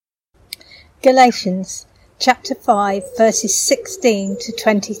Galatians chapter 5 verses 16 to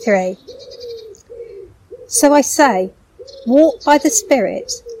 23. So I say, walk by the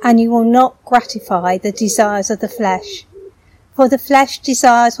Spirit, and you will not gratify the desires of the flesh. For the flesh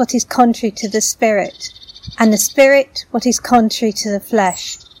desires what is contrary to the Spirit, and the Spirit what is contrary to the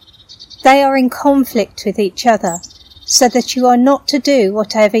flesh. They are in conflict with each other, so that you are not to do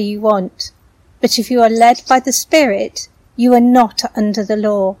whatever you want. But if you are led by the Spirit, you are not under the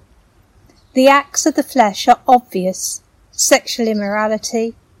law. The acts of the flesh are obvious: sexual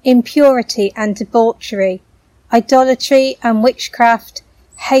immorality, impurity and debauchery, idolatry and witchcraft,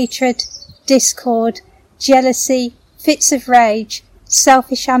 hatred, discord, jealousy, fits of rage,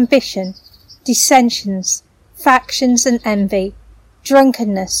 selfish ambition, dissensions, factions and envy,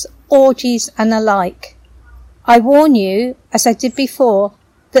 drunkenness, orgies and the like. I warn you, as I did before,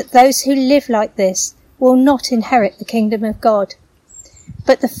 that those who live like this will not inherit the kingdom of God.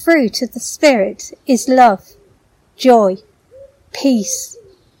 But the fruit of the Spirit is love, joy, peace,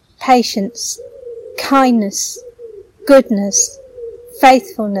 patience, kindness, goodness,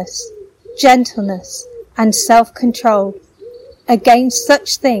 faithfulness, gentleness, and self-control. Against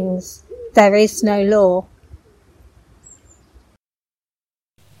such things there is no law.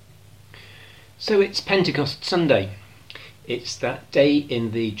 So it's Pentecost Sunday. It's that day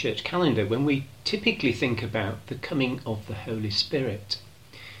in the church calendar when we typically think about the coming of the Holy Spirit.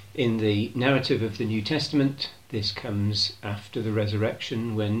 In the narrative of the New Testament, this comes after the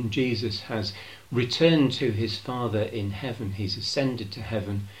resurrection, when Jesus has returned to his Father in heaven. He's ascended to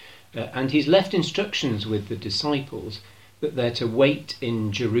heaven, and he's left instructions with the disciples that they're to wait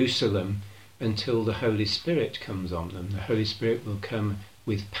in Jerusalem until the Holy Spirit comes on them. The Holy Spirit will come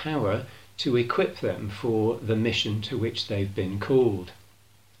with power to equip them for the mission to which they've been called.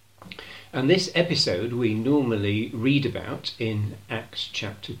 And this episode we normally read about in Acts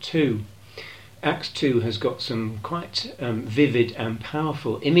chapter 2. Acts 2 has got some quite vivid and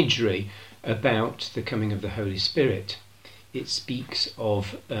powerful imagery about the coming of the Holy Spirit. It speaks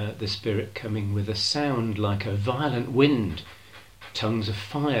of the Spirit coming with a sound like a violent wind. Tongues of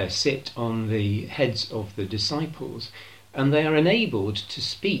fire sit on the heads of the disciples, and they are enabled to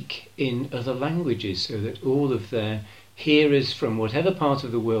speak in other languages so that all of their hearers from whatever part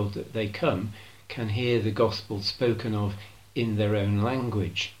of the world that they come can hear the gospel spoken of in their own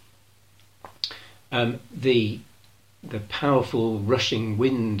language. The powerful rushing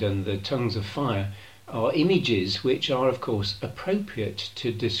wind and the tongues of fire are images which are, of course, appropriate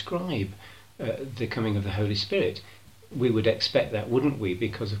to describe the coming of the Holy Spirit. We would expect that, wouldn't we?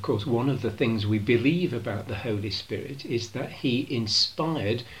 Because, of course, one of the things we believe about the Holy Spirit is that he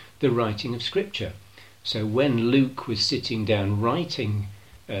inspired the writing of Scripture. So when Luke was sitting down writing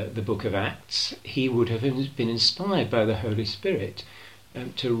the book of Acts, he would have been inspired by the Holy Spirit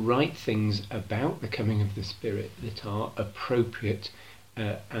to write things about the coming of the Spirit that are appropriate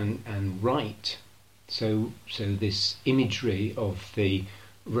and right. So this imagery of the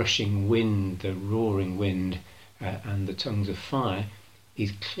rushing wind, the roaring wind, and the tongues of fire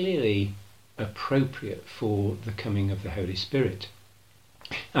is clearly appropriate for the coming of the Holy Spirit.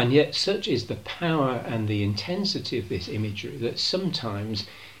 And yet such is the power and the intensity of this imagery that sometimes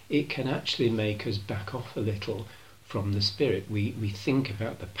it can actually make us back off a little from the Spirit. We think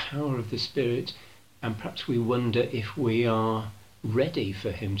about the power of the Spirit, and perhaps we wonder if we are ready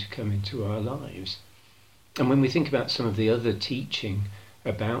for him to come into our lives. And when we think about some of the other teaching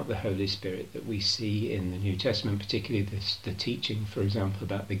about the Holy Spirit that we see in the New Testament, particularly the teaching, for example,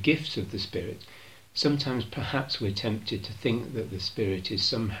 about the gifts of the Spirit, sometimes perhaps we're tempted to think that the Spirit is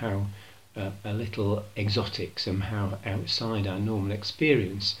somehow a little exotic, somehow outside our normal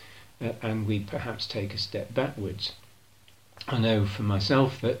experience, and we perhaps take a step backwards. I know for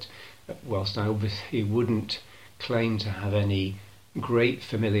myself that whilst I obviously wouldn't claim to have any great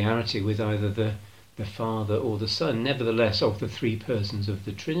familiarity with either the Father or the Son, nevertheless of the three persons of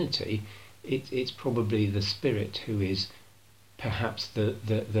the Trinity, it's probably the Spirit who is perhaps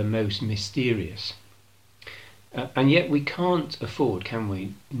the most mysterious. And yet we can't afford, can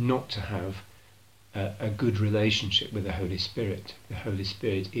we, not to have a good relationship with the Holy Spirit. The Holy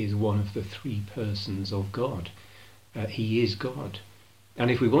Spirit is one of the three persons of God. He is God.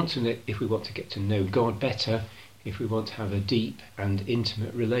 And if we want to get to know God better, if we want to have a deep and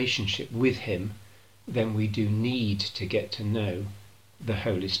intimate relationship with him, then we do need to get to know the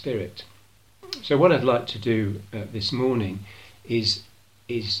Holy Spirit. So what I'd like to do this morning is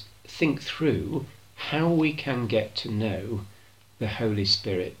think through how we can get to know the Holy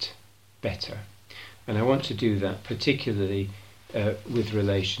Spirit better. And I want to do that particularly with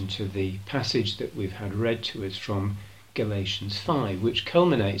relation to the passage that we've had read to us from Galatians 5, which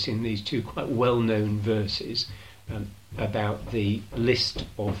culminates in these two quite well-known verses about the list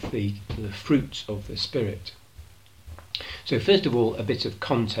of the fruits of the Spirit. So first of all, a bit of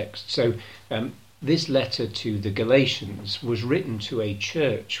context. So this letter to the Galatians was written to a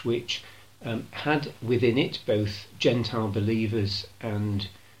church which had within it both Gentile believers and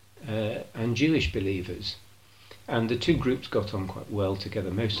Jewish believers. And the two groups got on quite well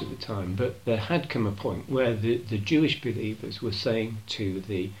together most of the time, but there had come a point where the Jewish believers were saying to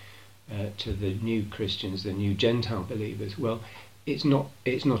the new Christians, the new Gentile believers, well, it's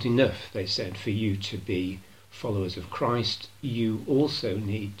not enough, they said, for you to be followers of Christ. You also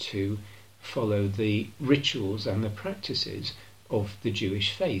need to follow the rituals and the practices of the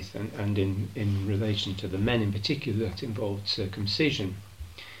Jewish faith, and in relation to the men in particular, that involved circumcision.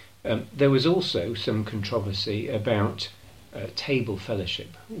 There was also some controversy about table fellowship,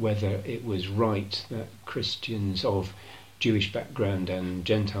 whether it was right that Christians of Jewish background and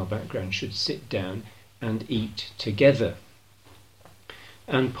Gentile background should sit down and eat together.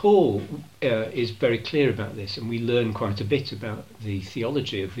 And Paul is very clear about this, and we learn quite a bit about the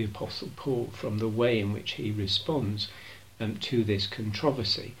theology of the Apostle Paul from the way in which he responds to this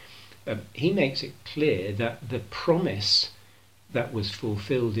controversy. He makes it clear that the promise that was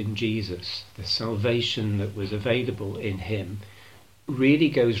fulfilled in Jesus, the salvation that was available in him, really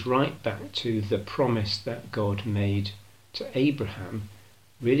goes right back to the promise that God made to Abraham,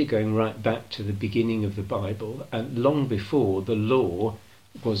 really going right back to the beginning of the Bible and long before the law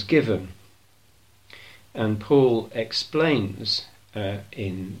was given. And Paul explains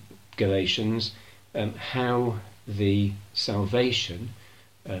in Galatians how the salvation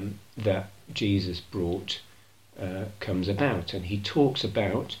that Jesus brought comes about, and he talks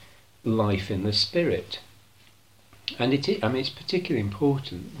about life in the Spirit. And it's particularly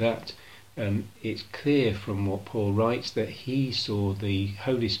important that it's clear from what Paul writes that he saw the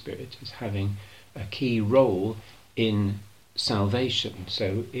Holy Spirit as having a key role in salvation.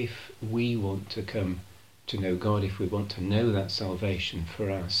 So if we want to come to know God, if we want to know that salvation for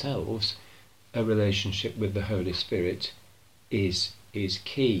ourselves, a relationship with the Holy Spirit is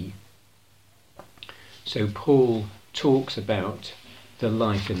key. So Paul talks about the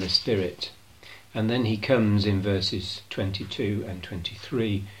life in the Spirit, and then he comes in verses 22 and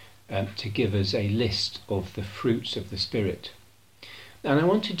 23 to give us a list of the fruits of the Spirit. And I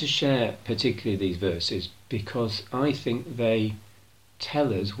wanted to share particularly these verses because I think they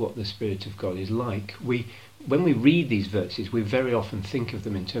tell us what the Spirit of God is like. When we read these verses, we very often think of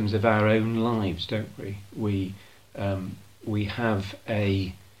them in terms of our own lives, don't we? We have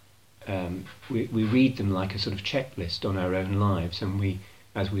we read them like a sort of checklist on our own lives, and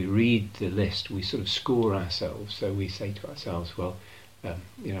as we read the list, we sort of score ourselves. So we say to ourselves, well,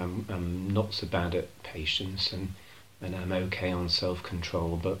 I'm not so bad at patience, and I'm okay on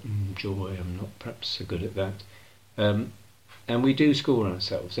self-control, but joy, I'm not perhaps so good at that. And we do score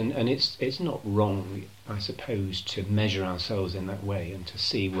ourselves, and it's not wrong, I suppose, to measure ourselves in that way and to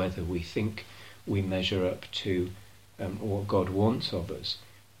see whether we think we measure up to what God wants of us.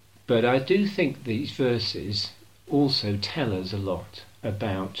 But I do think these verses also tell us a lot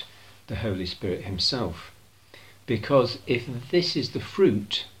about the Holy Spirit himself, because if this is the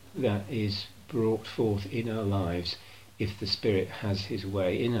fruit that is brought forth in our lives, if the Spirit has his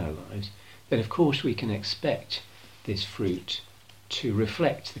way in our lives, then of course we can expect this fruit to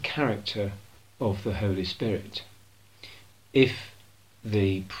reflect the character of the Holy Spirit. If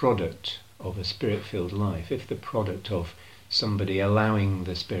the product of a Spirit-filled life, if the product of somebody allowing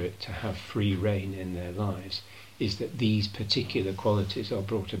the Spirit to have free rein in their lives is that these particular qualities are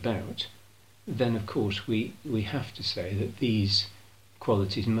brought about, then of course we have to say that these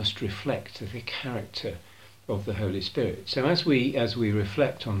qualities must reflect the character of the Holy Spirit. So as we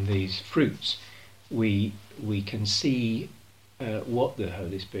reflect on these fruits, we can see what the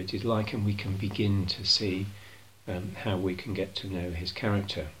Holy Spirit is like, and we can begin to see how we can get to know his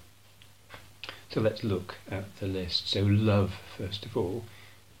character. So let's look at the list. So love, first of all.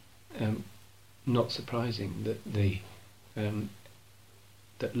 Not surprising that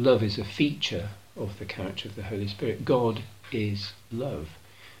love is a feature of the character of the Holy Spirit. God is love.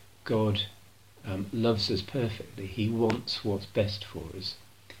 God loves us perfectly. He wants what's best for us.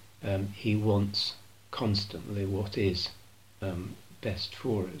 He wants constantly what is best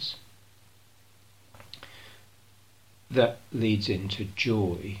for us. That leads into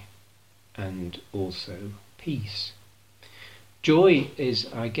joy and also peace. Joy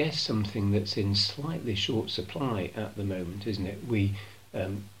is, I guess, something that's in slightly short supply at the moment, isn't it?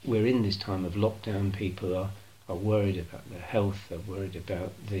 We're in this time of lockdown. People are worried about their health. They're worried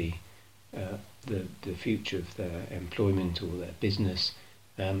about the the future of their employment or their business,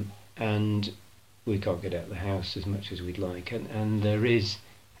 and we can't get out of the house as much as we'd like, and there is,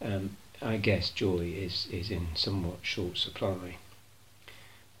 I guess, joy is in somewhat short supply,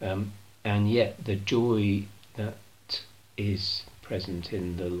 and yet the joy that is present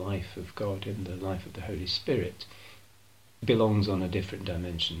in the life of God, in the life of the Holy Spirit, belongs on a different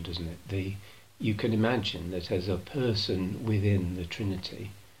dimension, doesn't it? You can imagine that as a person within the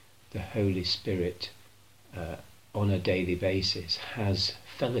Trinity, the Holy Spirit on a daily basis has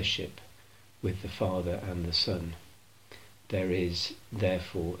fellowship with the Father and the Son. There is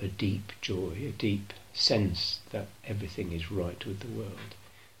therefore a deep joy, a deep sense that everything is right with the world.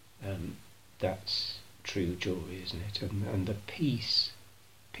 That's true joy, isn't it? And the peace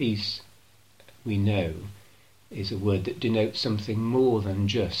we know is a word that denotes something more than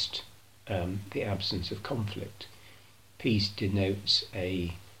just the absence of conflict. Peace denotes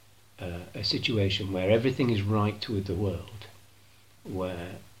a situation where everything is right with the world,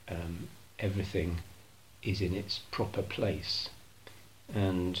 where everything is in its proper place.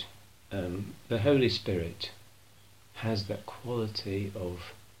 And the Holy Spirit has that quality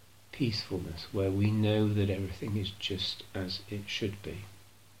of peacefulness where we know that everything is just as it should be.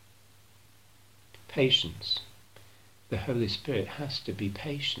 Patience. The Holy Spirit has to be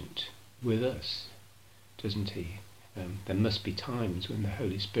patient with us, doesn't he? There must be times when the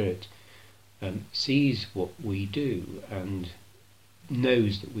Holy Spirit sees what we do and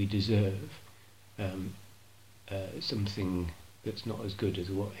knows that we deserve something that's not as good as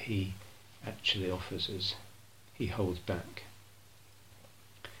what he actually offers us. He holds back.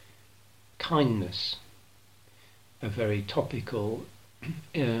 Kindness, a very topical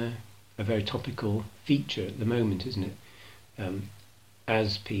feature at the moment, isn't it?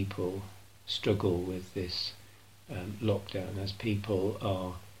 As people struggle with this lockdown, as people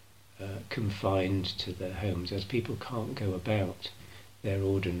are confined to their homes, as people can't go about their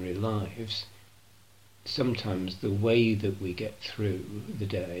ordinary lives, sometimes the way that we get through the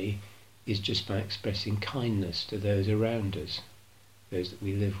day is just by expressing kindness to those around us, those that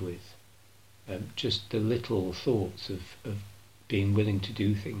we live with. Just the little thoughts of being willing to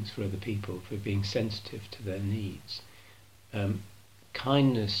do things for other people, for being sensitive to their needs.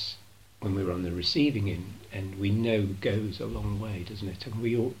 Kindness, when we're on the receiving end, we know goes a long way, doesn't it? And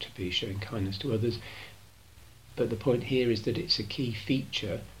we ought to be showing kindness to others. But the point here is that it's a key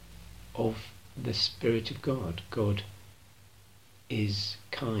feature of the Spirit of God. God is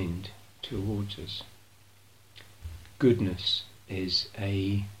kind towards us. Goodness is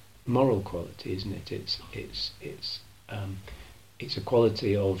a moral quality, isn't it? It's a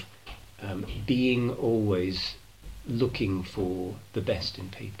quality of being always looking for the best in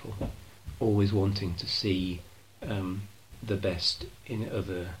people, always wanting to see the best in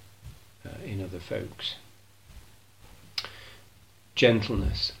other folks.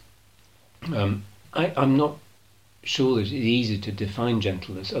 Gentleness. I'm not sure that it's easy to define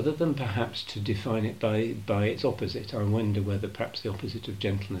gentleness, other than perhaps to define it by its opposite. I wonder whether perhaps the opposite of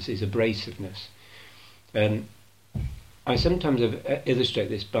gentleness is abrasiveness. I sometimes illustrate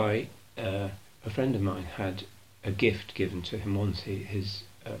this by a friend of mine had a gift given to him once.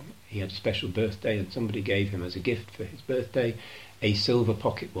 He had a special birthday, and somebody gave him as a gift for his birthday a silver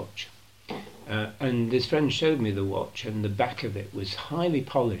pocket watch. And this friend showed me the watch, and the back of it was highly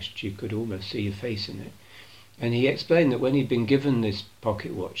polished. You could almost see your face in it. And he explained that when he'd been given this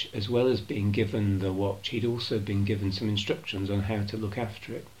pocket watch, as well as being given the watch, he'd also been given some instructions on how to look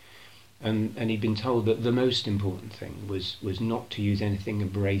after it. And he'd been told that the most important thing was not to use anything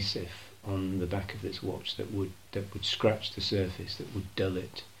abrasive on the back of this watch that would scratch the surface, that would dull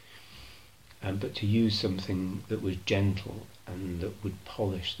it, but to use something that was gentle and that would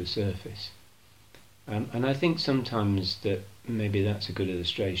polish the surface. And I think sometimes that maybe that's a good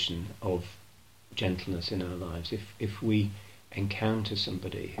illustration of gentleness in our lives. If we encounter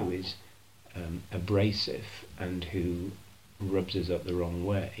somebody who is abrasive and who rubs us up the wrong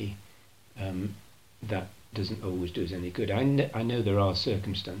way, that doesn't always do us any good. I know there are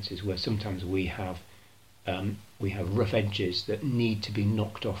circumstances where sometimes we have rough edges that need to be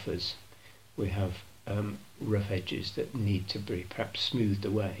knocked off us. We have rough edges that need to be perhaps smoothed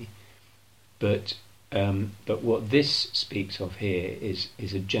away. But what this speaks of here is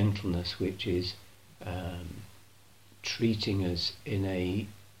a gentleness which is treating us in a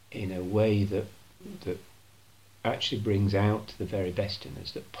way that actually brings out the very best in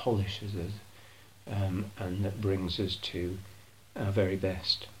us, that polishes us, and that brings us to our very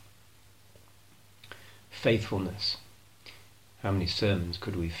best. Faithfulness. How many sermons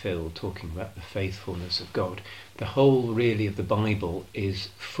could we fill talking about the faithfulness of God? The whole, really, of the Bible is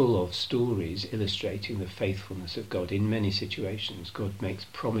full of stories illustrating the faithfulness of God in many situations. God makes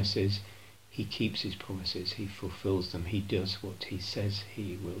promises, he keeps his promises, he fulfills them, he does what he says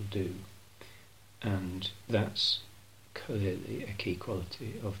he will do. And that's clearly a key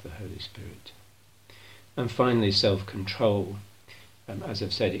quality of the Holy Spirit. And finally, self-control. As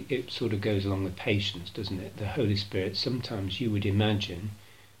I've said, it sort of goes along with patience, doesn't it? The Holy Spirit, sometimes you would imagine,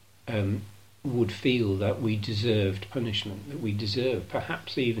 would feel that we deserved punishment, that we deserve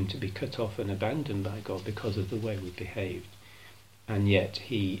perhaps even to be cut off and abandoned by God because of the way we behaved. And yet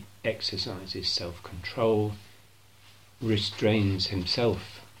he exercises self-control, restrains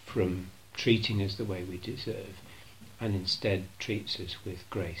himself from treating us the way we deserve, and instead treats us with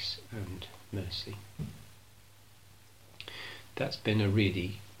grace and mercy. That's been a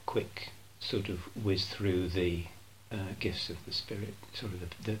really quick sort of whiz through the gifts of the Spirit, sort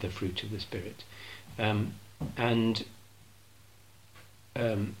of the fruit of the Spirit.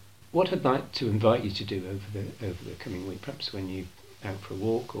 What I'd like to invite you to do over the coming week, perhaps when you're out for a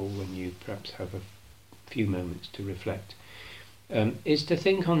walk or when you perhaps have a few moments to reflect, is to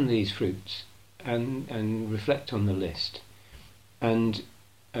think on these fruits and reflect on the list, and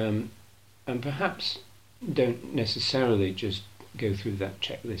perhaps don't necessarily just go through that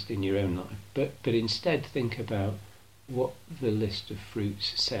checklist in your own life, but instead think about what the list of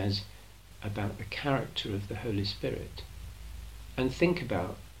fruits says about the character of the Holy Spirit, and think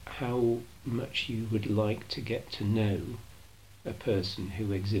about how much you would like to get to know a person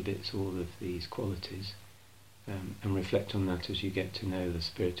who exhibits all of these qualities, and reflect on that as you get to know the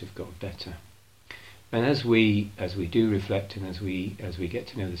Spirit of God better. And as we do reflect, and as we get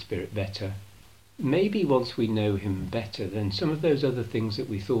to know the Spirit better, maybe once we know him better, then some of those other things that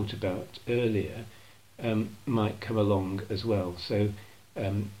we thought about earlier might come along as well. So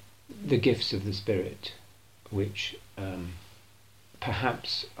the gifts of the Spirit, which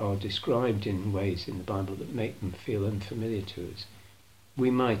perhaps are described in ways in the Bible that make them feel unfamiliar to us,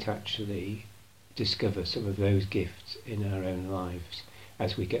 we might actually discover some of those gifts in our own lives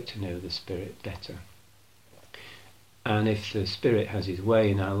as we get to know the Spirit better. And if the Spirit has his way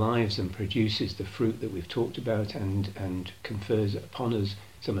in our lives and produces the fruit that we've talked about and confers upon us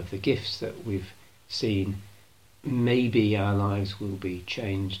some of the gifts that we've seen, maybe our lives will be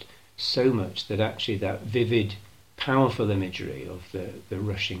changed so much that actually that vivid, powerful imagery of the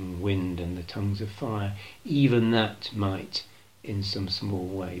rushing wind and the tongues of fire, even that might in some small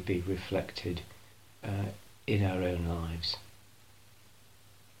way be reflected in our own lives.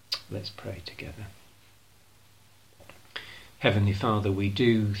 Let's pray together. Heavenly Father, we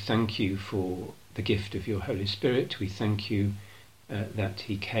do thank you for the gift of your Holy Spirit. We thank you that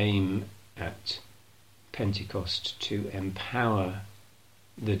he came at Pentecost to empower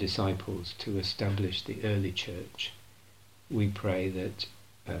the disciples to establish the early church. We pray that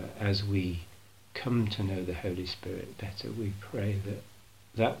as we come to know the Holy Spirit better, we pray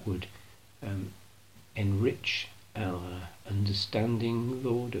that would enrich our understanding,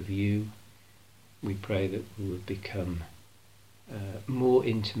 Lord, of you. We pray that we would become more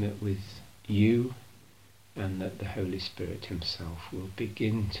intimate with you, and that the Holy Spirit himself will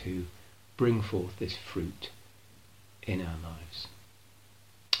begin to bring forth this fruit in our lives.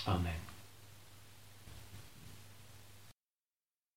 Amen.